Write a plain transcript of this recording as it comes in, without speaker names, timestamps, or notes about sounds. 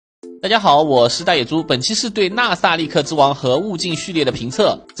大家好，我是大野猪，本期是对纳萨利克之王和物竞序列的评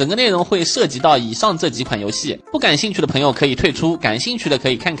测，整个内容会涉及到以上这几款游戏，不感兴趣的朋友可以退出，感兴趣的可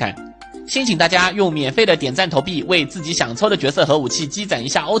以看看。先请大家用免费的点赞投币为自己想抽的角色和武器积攒一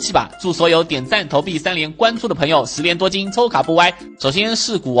下欧气吧，祝所有点赞投币3连关注的朋友10连多金，抽卡不歪。首先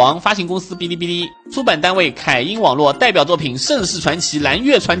是股王发行公司哔哩哔哩，出版单位凯英网络，代表作品盛世传奇、蓝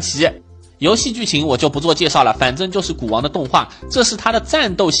月传奇。游戏剧情我就不做介绍了，反正就是古王的动画，这是它的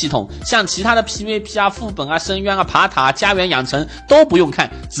战斗系统，像其他的 PVP 啊、副本啊、深渊啊、爬塔、家园养成都不用看，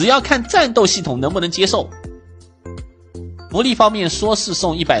只要看战斗系统能不能接受。福利方面说是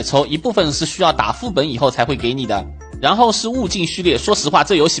送100抽，一部分是需要打副本以后才会给你的，然后是物竞序列，说实话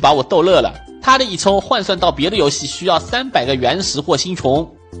这游戏把我逗乐了，它的一抽换算到别的游戏需要300个原石或星穹，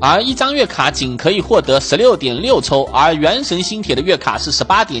而一张月卡仅可以获得 16.6 抽，而原神星铁的月卡是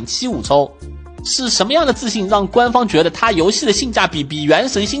 18.75 抽。是什么样的自信让官方觉得它游戏的性价比比原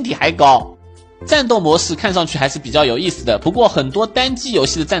神星铁还高？战斗模式看上去还是比较有意思的，不过很多单机游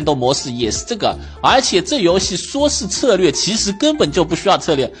戏的战斗模式也是这个，而且这游戏说是策略，其实根本就不需要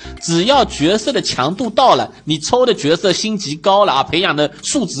策略，只要角色的强度到了，你抽的角色星级高了啊，培养的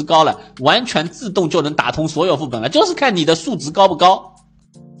数值高了，完全自动就能打通所有副本了，就是看你的数值高不高。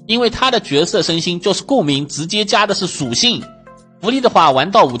因为它的角色升星就是共鸣，直接加的是属性。福利的话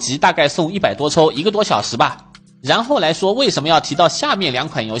玩到5级大概送100多抽，1个多小时吧。然后来说为什么要提到下面2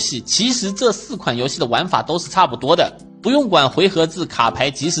款游戏，其实这4款游戏的玩法都是差不多的，不用管回合制、卡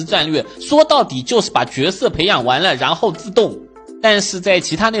牌、即时战略，说到底就是把角色培养完了然后自动。但是在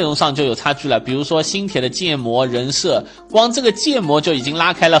其他内容上就有差距了，比如说星铁的建模、人设，光这个建模就已经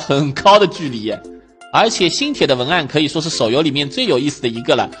拉开了很高的距离。而且星铁的文案可以说是手游里面最有意思的一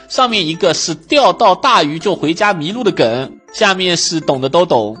个了，上面一个是钓到大鱼就回家迷路的梗，下面是懂的都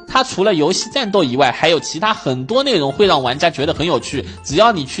懂。它除了游戏战斗以外，还有其他很多内容会让玩家觉得很有趣，只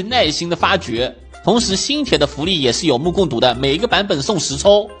要你去耐心的发掘。同时星铁的福利也是有目共睹的，每一个版本送10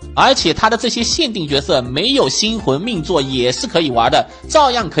抽，而且它的这些限定角色没有星魂命座也是可以玩的，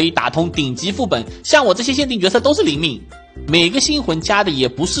照样可以打通顶级副本，像我这些限定角色都是0命，每个星魂加的也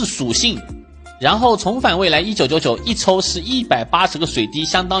不是属性。然后重返未来1999，一抽是180个水滴，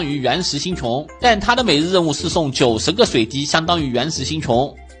相当于原石星穹，但它的每日任务是送90个水滴，相当于原石星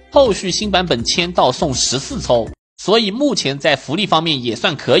穹，后续新版本签到送14抽，所以目前在福利方面也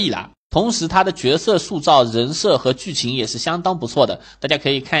算可以啦。同时它的角色塑造、人设和剧情也是相当不错的，大家可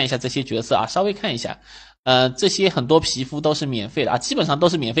以看一下这些角色啊，稍微看一下，这些很多皮肤都是免费的啊，基本上都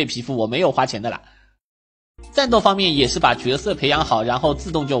是免费皮肤，我没有花钱的啦。战斗方面也是把角色培养好，然后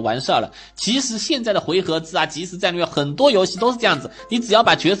自动就完事了。其实现在的回合制啊、即时战略很多游戏都是这样子，你只要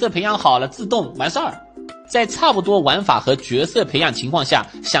把角色培养好了，自动完事儿。在差不多玩法和角色培养情况下，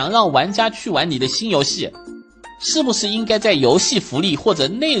想让玩家去玩你的新游戏，是不是应该在游戏福利或者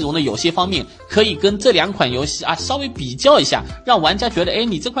内容的有些方面可以跟这2款游戏啊稍微比较一下，让玩家觉得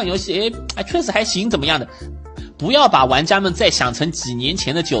你这款游戏确实还行怎么样的。不要把玩家们再想成几年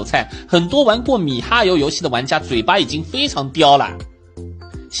前的韭菜，很多玩过米哈游游戏的玩家嘴巴已经非常刁了。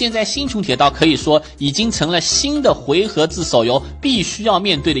现在星穹铁道可以说已经成了新的回合制手游必须要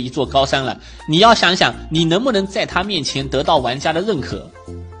面对的一座高山了，你要想想你能不能在它面前得到玩家的认可。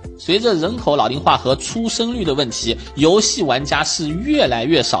随着人口老龄化和出生率的问题，游戏玩家是越来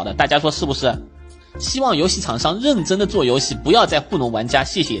越少的，大家说是不是？希望游戏厂商认真的做游戏，不要再糊弄玩家，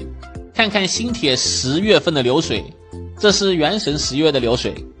谢谢。看看星铁10月份的流水，这是原神10月的流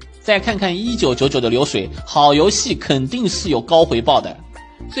水，再看看1999的流水，好游戏肯定是有高回报的。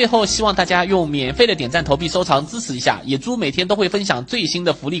最后希望大家用免费的点赞投币收藏支持一下，野猪每天都会分享最新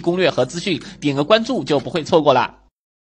的福利攻略和资讯，点个关注就不会错过啦。